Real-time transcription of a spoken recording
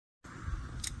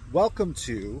Welcome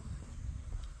to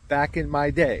Back in My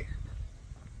Day,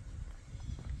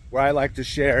 where I like to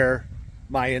share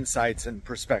my insights and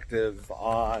perspective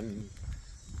on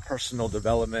personal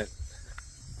development,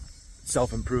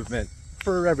 self-improvement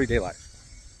for everyday life.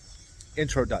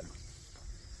 Intro done.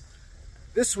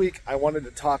 This week I wanted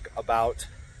to talk about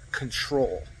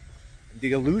control,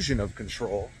 the illusion of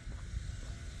control.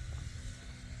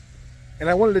 And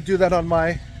I wanted to do that on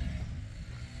my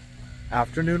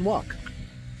afternoon walk.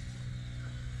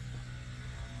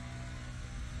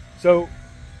 So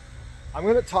I'm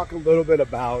going to talk a little bit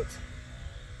about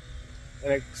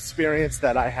an experiences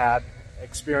that I've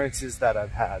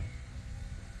had,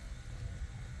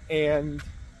 and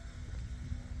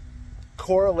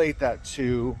correlate that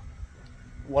to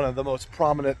one of the most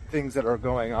prominent things that are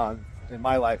going on in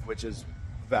my life, which is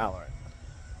Valorant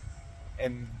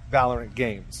and Valorant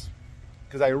games.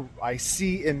 Because I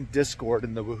see in Discord,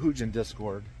 in the Woohoojin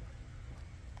Discord,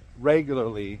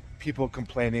 regularly people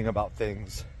complaining about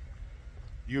things,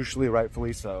 usually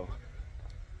rightfully so.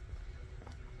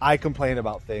 I complain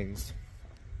about things.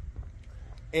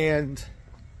 And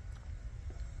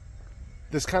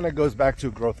this kind of goes back to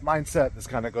growth mindset. This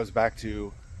kind of goes back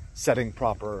to setting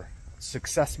proper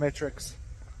success metrics.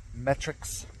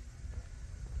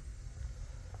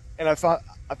 And I felt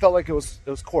like it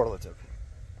was correlative.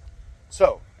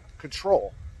 So,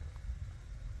 control.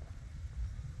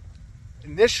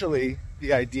 Initially,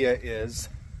 the idea is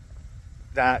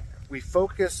that we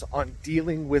focus on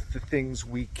dealing with the things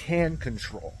we can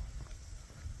control.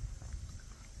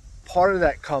 Part of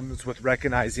that comes with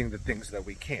recognizing the things that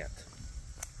we can't.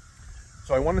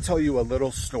 So I want to tell you a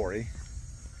little story,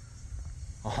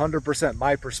 100%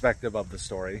 my perspective of the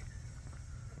story,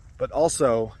 but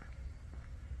also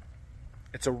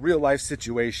it's a real life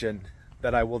situation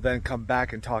that I will then come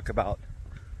back and talk about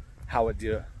how it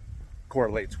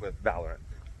correlates with Valorant.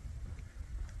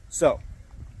 So,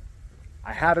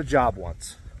 I had a job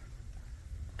once,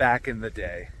 back in the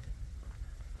day,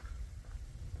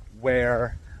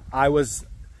 where I was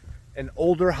an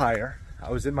older hire.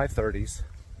 I was in my 30s.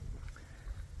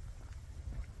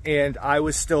 And I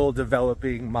was still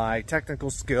developing my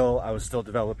technical skill. I was still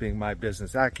developing my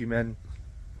business acumen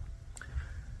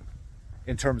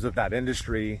in terms of that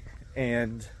industry.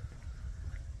 And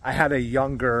I had a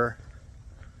younger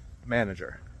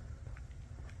manager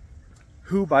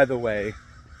who, by the way,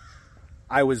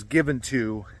 I was given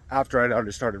to after I'd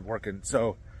already started working.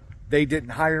 So they didn't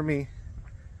hire me,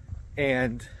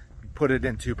 and put it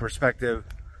into perspective,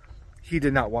 he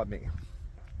did not want me.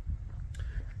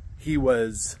 He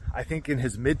was, I think, in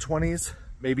his mid-20s,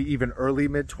 maybe even early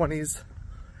mid-20s.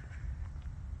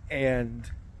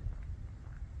 And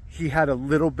he had a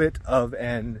little bit of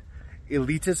an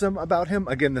elitism about him.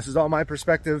 Again, this is all my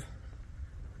perspective.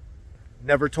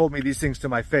 Never told me these things to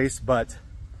my face, but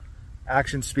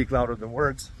actions speak louder than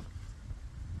words.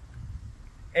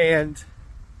 And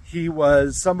he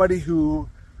was somebody who,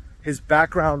 his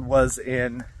background was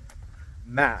in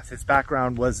math. His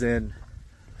background was in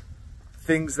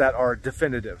things that are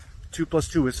definitive. 2 +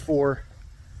 2 is 4.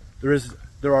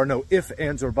 There are no ifs,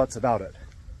 ands, or buts about it.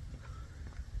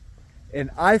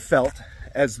 And I felt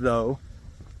as though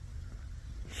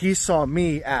he saw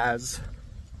me as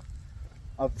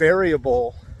a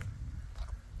variable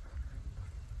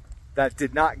that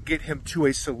did not get him to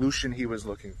a solution he was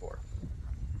looking for.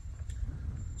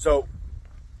 So,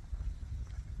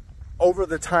 over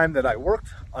the time that I worked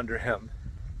under him,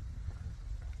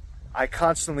 I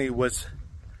constantly was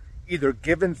either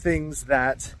given things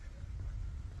that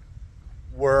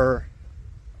were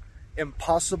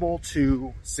impossible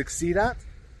to succeed at,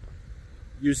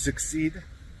 use succeed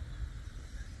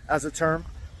as a term,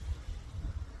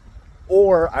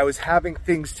 or I was having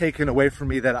things taken away from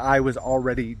me that I was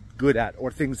already good at, or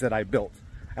things that I built.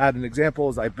 I had an example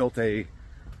is I built a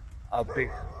big,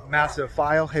 massive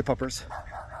file. Hey, puppers.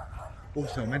 Oh,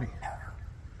 so many.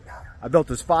 I built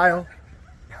this file,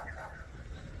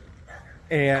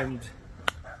 and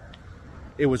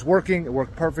it was working. It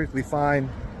worked perfectly fine.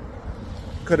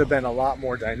 Could have been a lot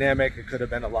more dynamic. It could have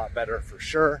been a lot better for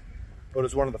sure. But it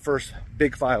was one of the first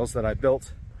big files that I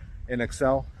built in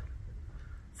Excel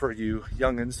for you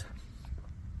youngins.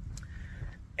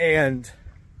 And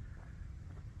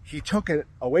he took it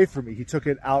away from me. He took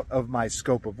it out of my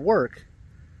scope of work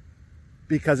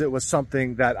because it was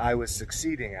something that I was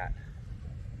succeeding at.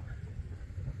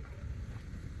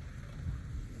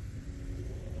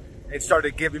 It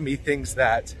started giving me things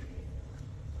that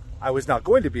I was not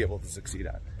going to be able to succeed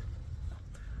at.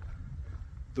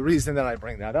 The reason that I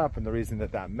bring that up and the reason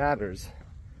that that matters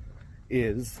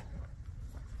is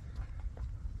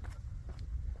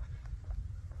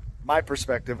My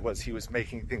perspective was he was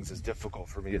making things as difficult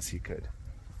for me as he could.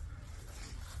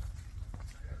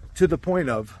 To the point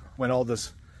of when all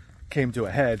this came to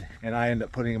a head and I ended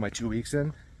up putting my 2 weeks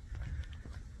in,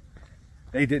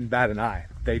 they didn't bat an eye.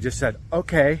 They just said,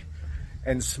 okay,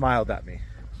 and smiled at me.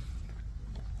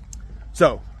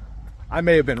 So, I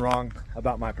may have been wrong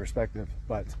about my perspective,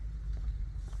 but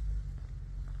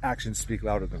actions speak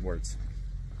louder than words.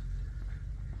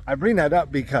 I bring that up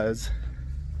because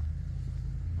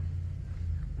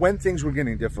when things were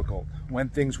getting difficult, when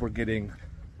things were getting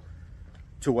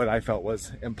to what I felt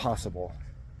was impossible,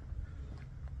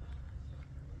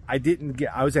 I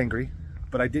was angry,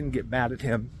 but I didn't get mad at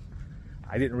him.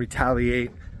 I didn't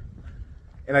retaliate,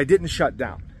 and I didn't shut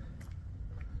down.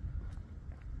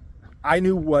 I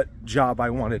knew what job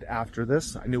I wanted after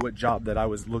this. I knew what job that I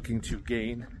was looking to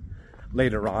gain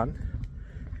later on.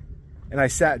 And I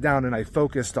sat down and I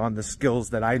focused on the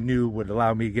skills that I knew would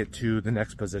allow me to get to the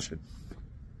next position.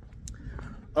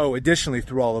 Oh, additionally,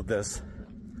 through all of this,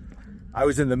 I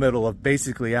was in the middle of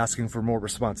basically asking for more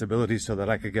responsibility so that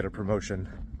I could get a promotion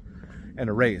and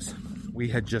a raise. We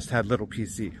had just had little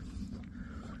PC.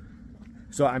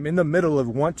 So I'm in the middle of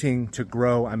wanting to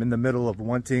grow. I'm in the middle of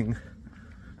wanting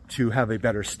to have a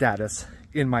better status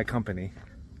in my company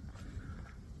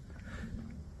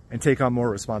and take on more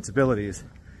responsibilities.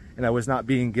 And I was not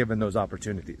being given those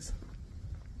opportunities.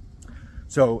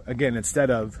 So again, instead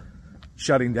of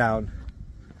shutting down,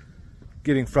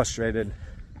 getting frustrated,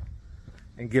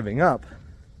 and giving up,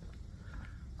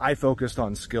 I focused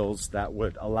on skills that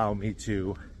would allow me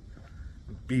to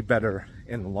be better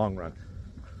in the long run.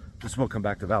 This will come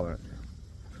back to Valorant.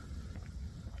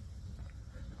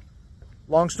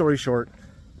 Long story short,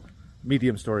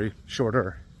 medium story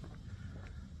shorter.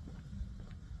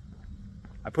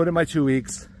 I put in my 2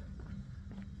 weeks.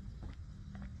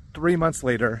 3 months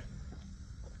later,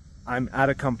 I'm at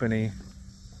a company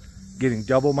getting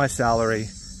double my salary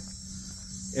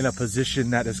in a position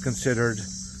that is considered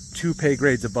 2 pay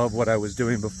grades above what I was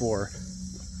doing before,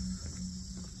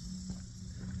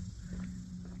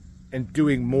 and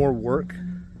doing more work,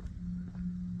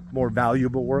 more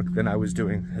valuable work than I was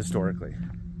doing historically.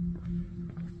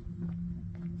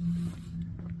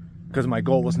 Because my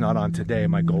goal was not on today,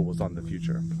 my goal was on the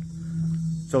future.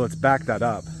 So let's back that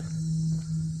up.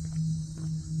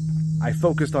 I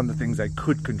focused on the things I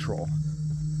could control.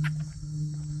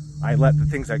 I let the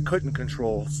things I couldn't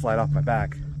control slide off my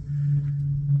back.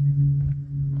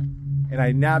 And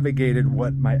I navigated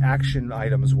what my action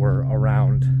items were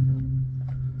around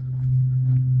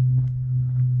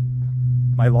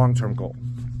my long-term goal.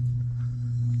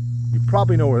 You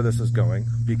probably know where this is going,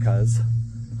 because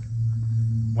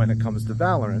when it comes to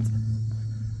Valorant,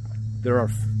 there are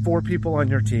 4 people on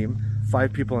your team,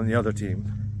 5 people on the other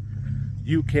team.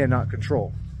 You cannot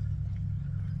control.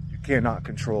 You cannot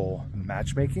control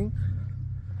matchmaking.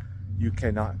 You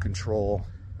cannot control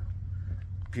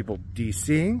people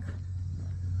DCing.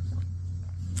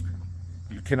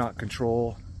 You cannot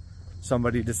control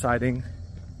somebody deciding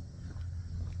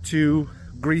to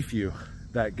grief you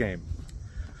that game.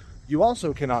 You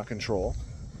also cannot control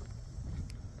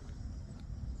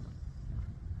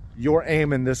your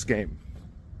aim in this game.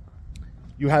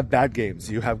 You have bad games,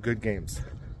 you have good games.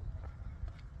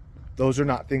 Those are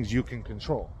not things you can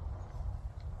control.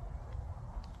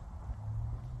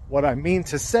 What I mean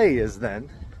to say is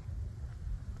then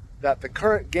that the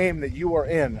current game that you are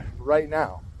in right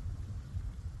now,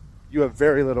 you have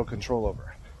very little control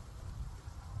over.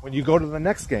 When you go to the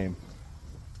next game,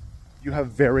 you have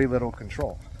very little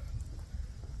control.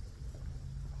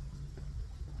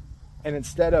 And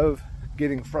instead of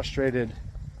getting frustrated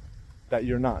that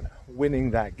you're not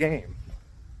winning that game,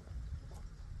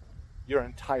 your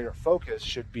entire focus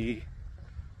should be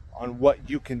on what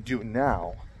you can do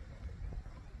now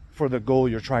for the goal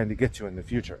you're trying to get to in the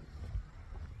future.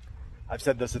 I've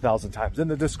said this 1,000 times in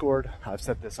the Discord. I've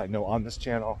said this, I know, on this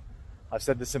channel. I've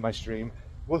said this in my stream.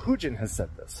 Well, Hujin has said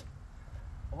this.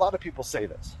 A lot of people say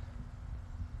this.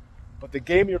 But the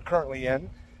game you're currently in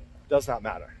does not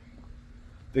matter.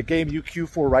 The game you queue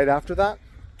for right after that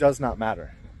does not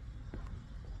matter.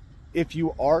 If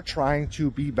you are trying to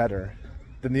be better,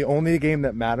 then the only game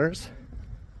that matters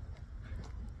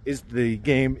is the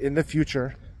game in the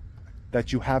future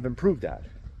that you have improved at.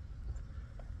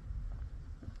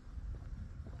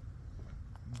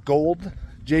 Gold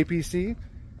JPC,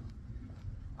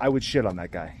 I would shit on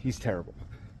that guy. He's terrible.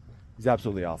 He's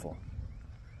absolutely awful.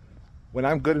 When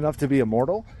I'm good enough to be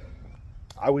immortal,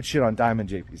 I would shit on Diamond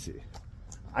JPC.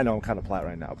 I know I'm kind of flat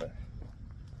right now, but...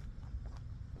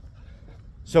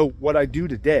 So what I do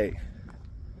today,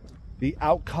 the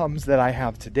outcomes that I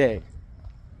have today,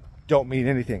 don't mean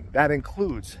anything. That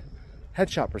includes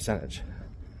headshot percentage.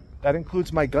 That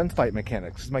includes my gunfight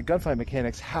mechanics. My gunfight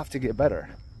mechanics have to get better.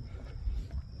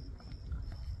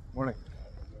 Morning.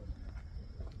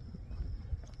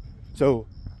 So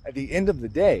at the end of the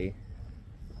day,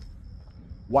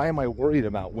 why am I worried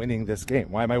about winning this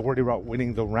game? Why am I worried about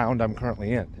winning the round I'm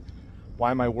currently in?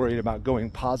 Why am I worried about going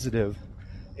positive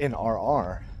in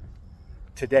RR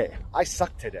today? I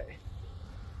suck today.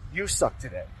 You suck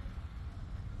today.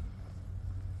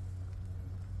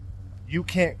 You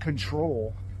can't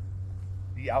control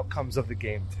the outcomes of the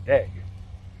game today.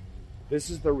 This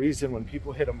is the reason when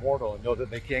people hit Immortal and know that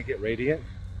they can't get Radiant,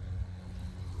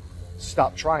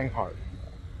 stop trying hard.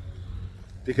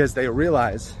 Because they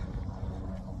realize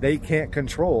they can't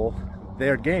control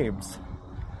their games.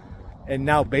 And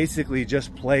now basically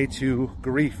just play to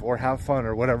grief or have fun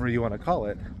or whatever you want to call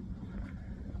it.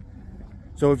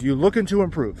 So if you're looking to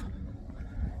improve,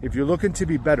 if you're looking to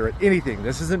be better at anything,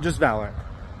 this isn't just Valorant,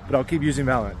 but I'll keep using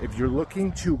Valorant. If you're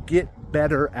looking to get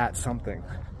better at something,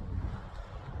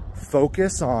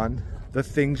 focus on the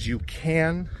things you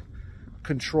can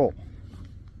control.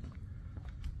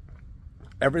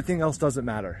 Everything else doesn't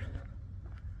matter.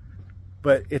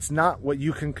 But it's not what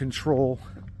you can control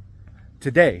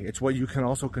today. It's what you can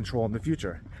also control in the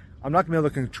future. I'm not going to be able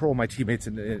to control my teammates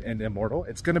in Immortal.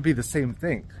 It's going to be the same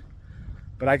thing.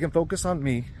 But I can focus on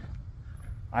me.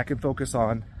 I can focus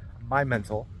on my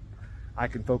mental. I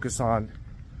can focus on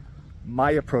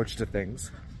my approach to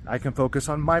things. I can focus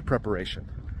on my preparation.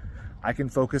 I can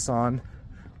focus on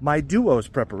my duo's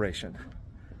preparation.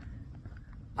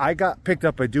 I got picked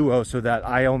up a duo so that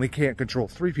I only can't control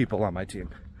 3 people on my team.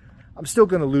 I'm still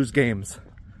going to lose games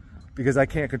because I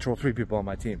can't control 3 people on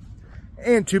my team.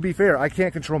 And to be fair, I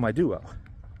can't control my duo.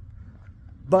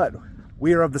 But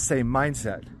we are of the same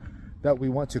mindset that we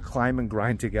want to climb and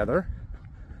grind together.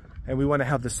 And we want to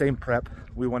have the same prep.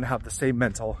 We want to have the same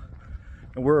mental.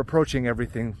 And we're approaching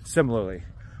everything similarly.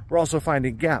 We're also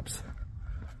finding gaps.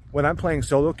 When I'm playing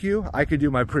solo queue, I could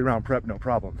do my pre-round prep no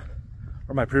problem.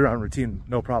 Or my pre-round routine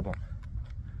no problem.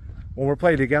 When we're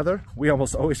playing together, we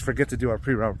almost always forget to do our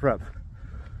pre-round prep.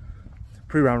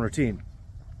 Pre-round routine.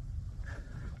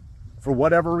 For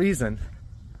whatever reason,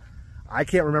 I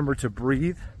can't remember to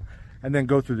breathe and then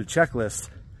go through the checklist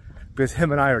because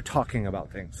him and I are talking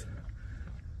about things.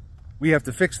 We have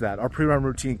to fix that. Our pre-round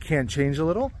routine can change a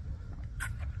little,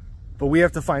 but we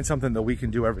have to find something that we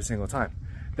can do every single time.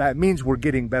 That means we're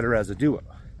getting better as a duo.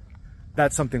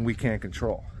 That's something we can't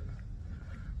control.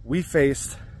 We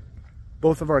faced,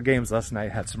 both of our games last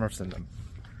night had Smurfs in them.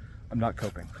 I'm not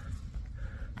coping.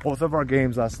 Both of our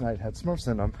games last night had Smurfs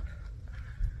in them.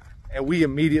 And we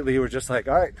immediately were just like,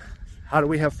 all right, how do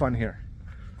we have fun here?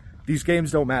 These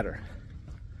games don't matter.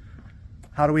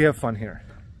 How do we have fun here?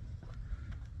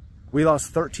 We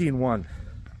lost 13-1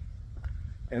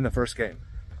 in the first game.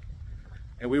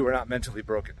 And we were not mentally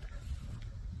broken.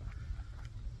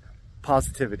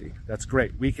 Positivity, that's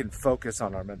great. We can focus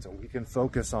on our mental. We can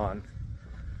focus on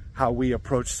how we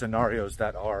approach scenarios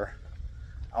that are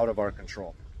out of our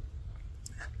control.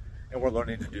 And we're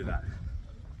learning to do that.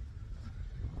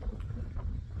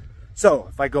 So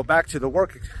if I go back to the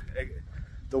work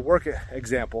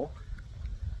example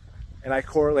and I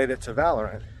correlate it to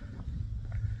Valorant,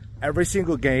 every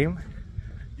single game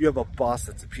you have a boss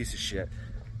that's a piece of shit.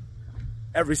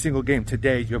 Every single game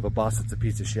today you have a boss that's a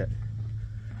piece of shit.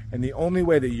 And the only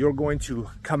way that you're going to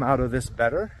come out of this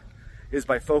better is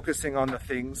by focusing on the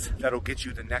things that'll get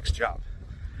you the next job.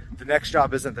 The next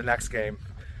job isn't the next game.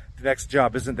 The next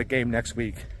job isn't the game next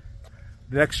week.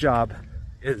 The next job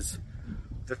is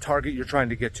the target you're trying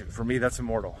to get to. For me, that's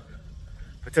Immortal.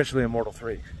 Potentially Immortal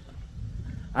 3.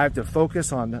 I have to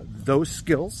focus on those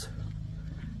skills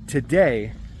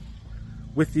today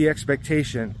with the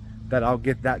expectation that I'll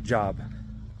get that job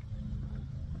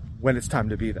when it's time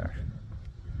to be there.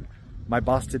 My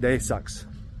boss today sucks.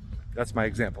 That's my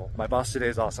example. My boss today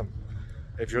is awesome.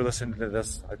 If you're listening to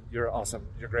this, you're awesome.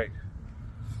 You're great.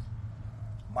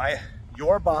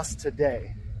 Your boss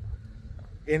today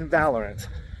in Valorant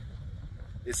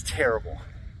is terrible.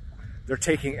 They're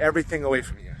taking everything away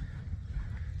from you.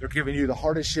 They're giving you the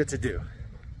hardest shit to do.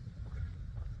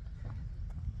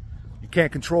 You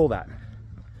can't control that.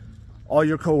 All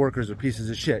your coworkers are pieces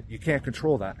of shit. You can't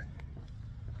control that.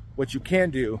 What you can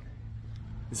do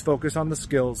is focus on the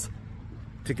skills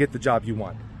to get the job you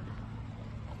want.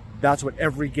 That's what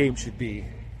every game should be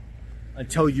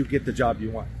until you get the job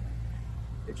you want.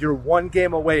 If you're one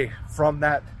game away from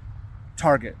that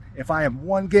target, if I am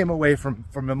one game away from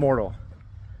Immortal,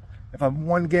 if I'm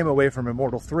one game away from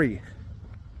Immortal 3,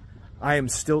 I am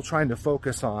still trying to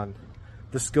focus on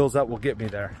the skills that will get me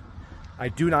there. I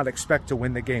do not expect to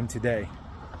win the game today.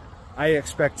 I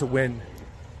expect to win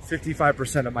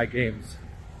 55% of my games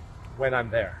when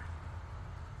I'm there.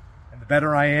 And the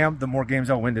better I am, the more games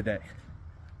I'll win today.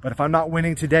 But if I'm not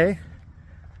winning today,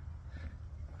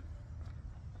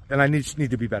 then I need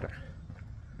to be better.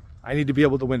 I need to be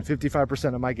able to win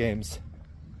 55% of my games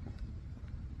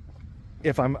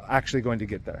if I'm actually going to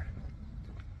get there.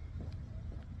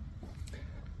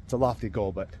 It's a lofty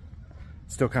goal, but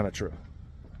still kind of true.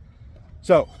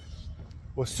 So,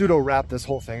 we'll pseudo wrap this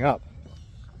whole thing up.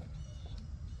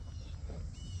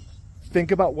 Think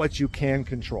about what you can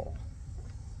control.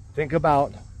 Think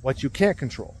about what you can't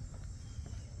control.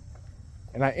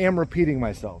 And I am repeating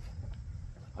myself.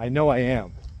 I know I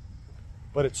am.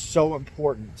 But it's so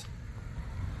important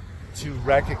to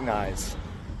recognize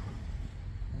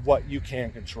what you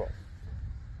can control.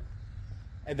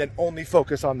 And then only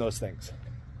focus on those things.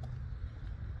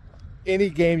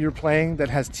 Any game you're playing that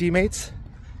has teammates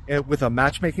with a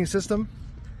matchmaking system,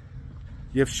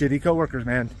 you have shitty coworkers,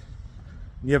 man.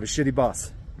 You have a shitty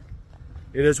boss.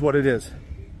 It is what it is.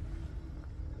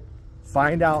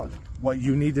 Find out what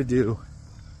you need to do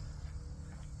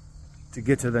to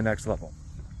get to the next level.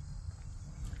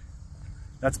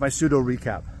 That's my pseudo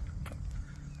recap.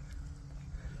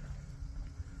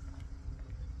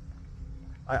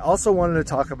 I also wanted to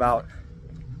talk about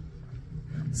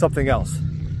something else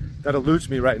that eludes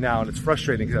me right now, and it's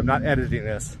frustrating because I'm not editing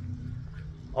this.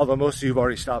 Although most of you have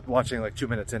already stopped watching like 2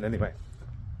 minutes in anyway.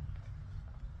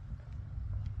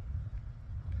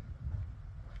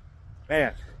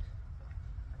 Man,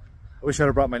 I wish I'd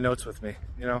have brought my notes with me,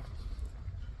 you know?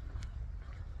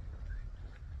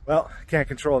 Well, I can't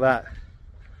control that.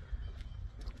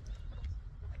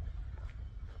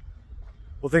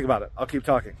 Well, think about it. I'll keep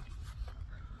talking.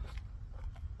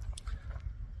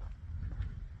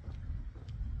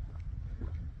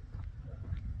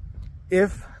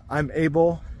 If I'm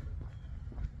able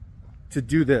to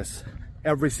do this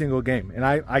every single game, and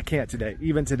I can't today,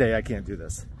 even today I can't do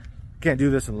this. Can't do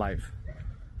this in life.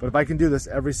 But if I can do this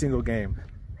every single game,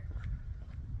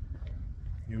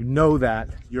 you know that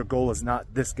your goal is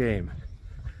not this game.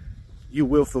 You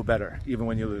will feel better even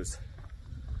when you lose.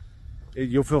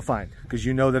 You'll feel fine because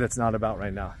you know that it's not about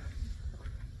right now.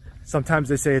 Sometimes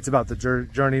they say it's about the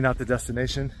journey, not the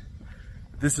destination.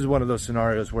 This is one of those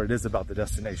scenarios where it is about the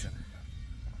destination.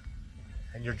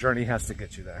 And your journey has to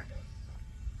get you there.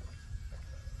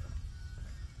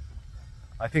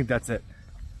 I think that's it.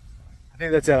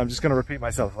 I'm just going to repeat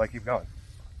myself if I keep going.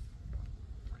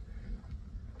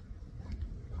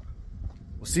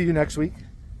 We'll see you next week.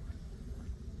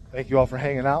 Thank you all for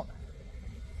hanging out.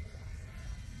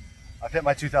 I've hit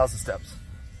my 2,000 steps.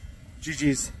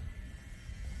 GG's.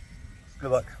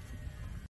 Good luck.